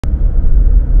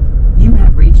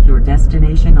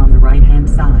destination on the right-hand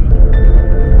side.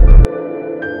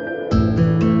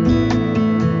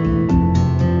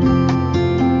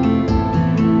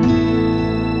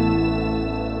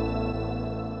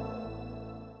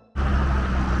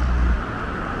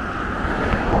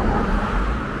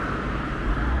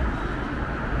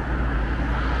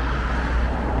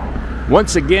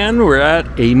 Once again, we're at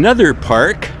another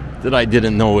park that I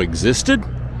didn't know existed.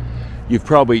 You've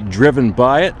probably driven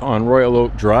by it on Royal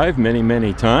Oak Drive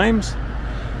many times,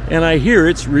 and I hear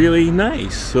it's really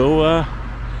nice. So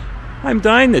I'm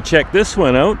dying to check this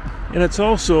one out, and it's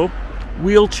also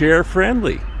wheelchair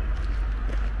friendly.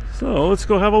 So let's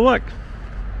go have a look.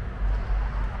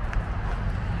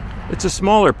 It's a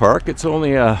smaller park. It's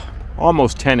only a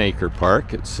almost 10-acre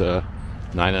park. It's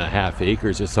 9.5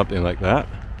 acres or something like that.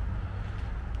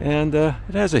 And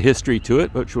it has a history to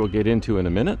it, which we'll get into in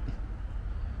a minute.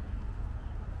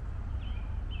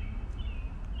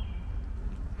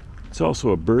 It's also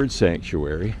a bird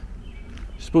sanctuary.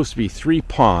 There's supposed to be 3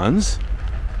 ponds.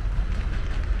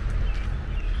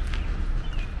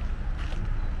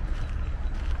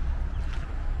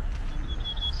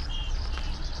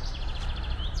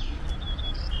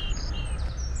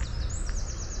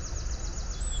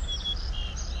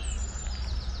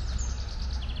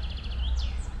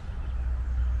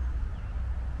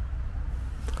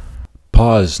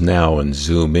 Pause now and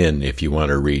zoom in if you want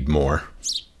to read more.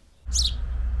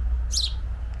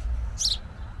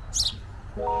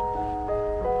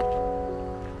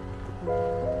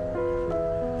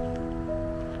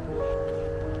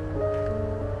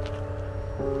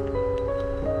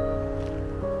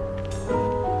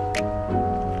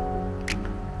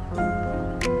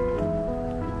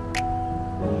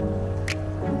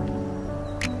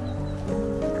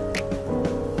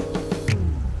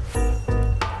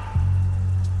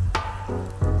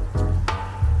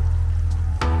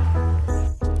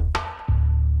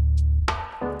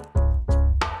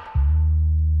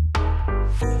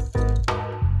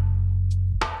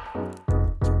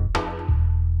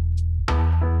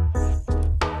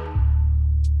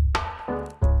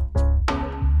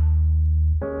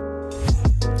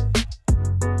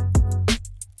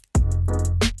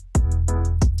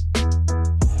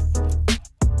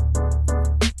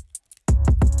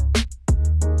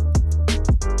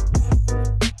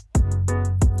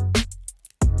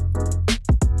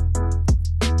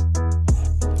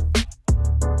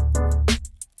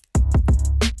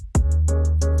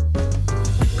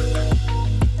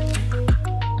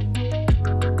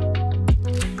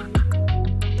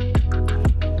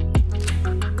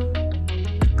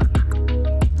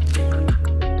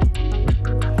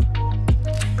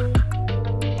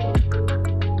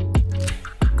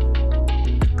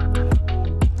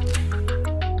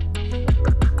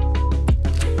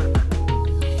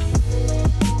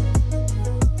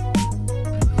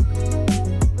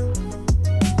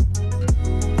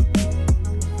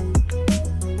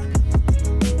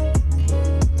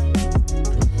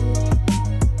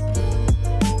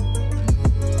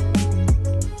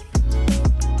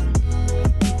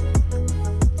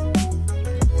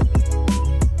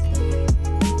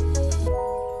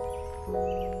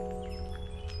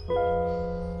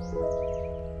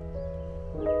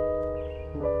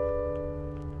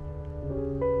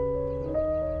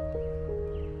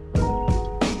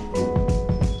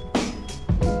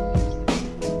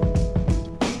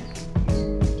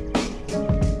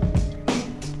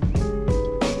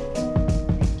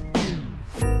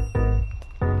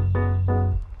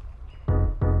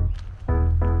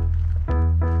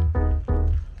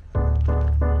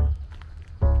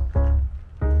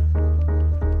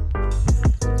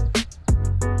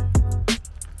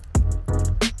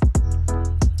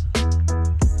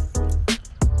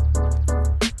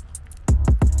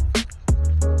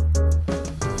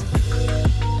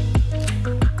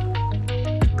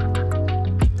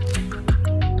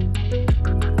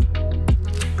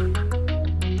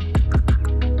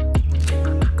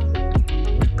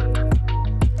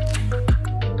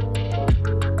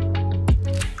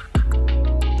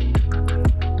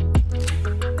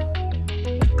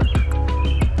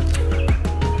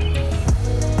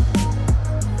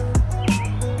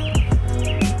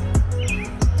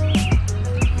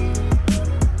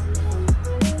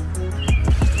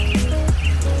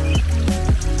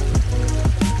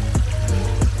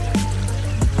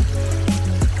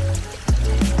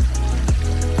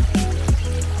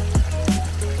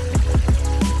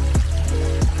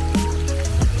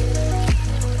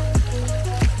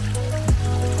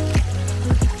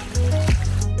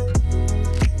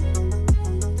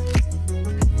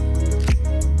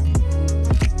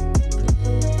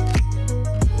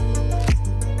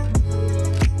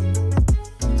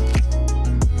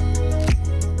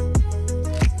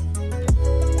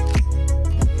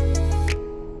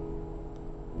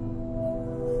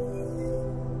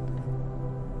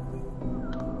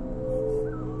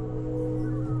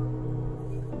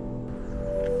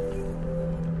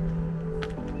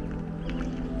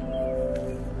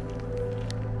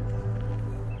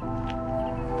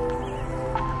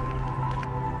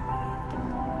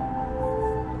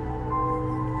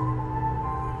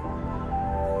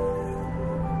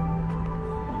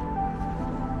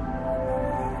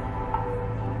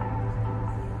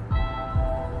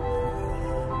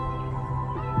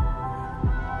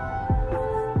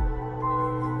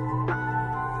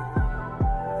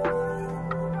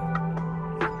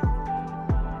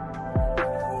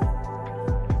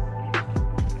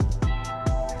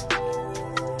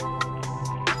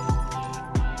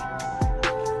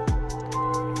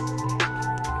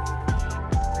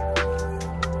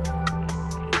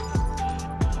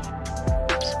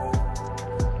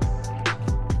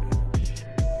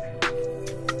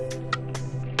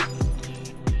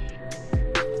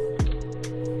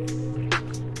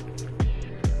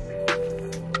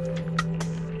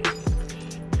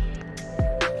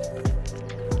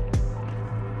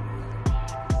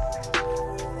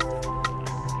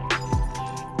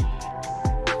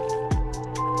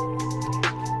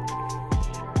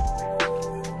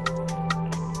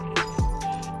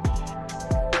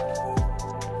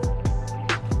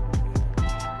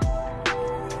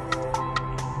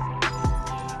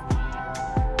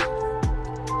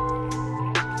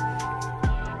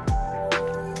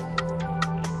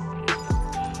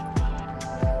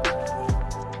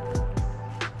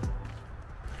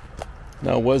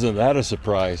 Now, wasn't that a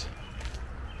surprise?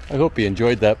 I hope you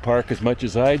enjoyed that park as much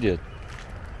as I did.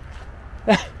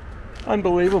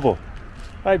 Unbelievable.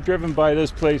 I've driven by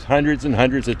this place hundreds and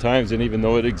hundreds of times and even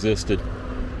though it existed.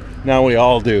 Now we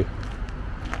all do.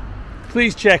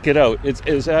 Please check it out.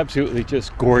 It's absolutely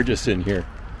just gorgeous in here.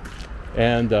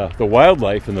 And the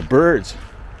wildlife and the birds,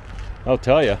 I'll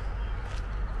tell you,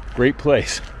 great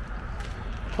place.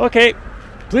 Okay,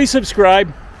 please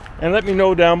subscribe and let me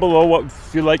know down below what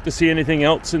if you'd like to see anything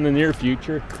else in the near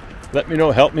future. Let me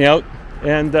know, help me out,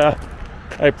 and I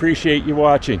appreciate you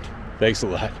watching. Thanks a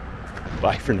lot.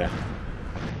 Bye for now.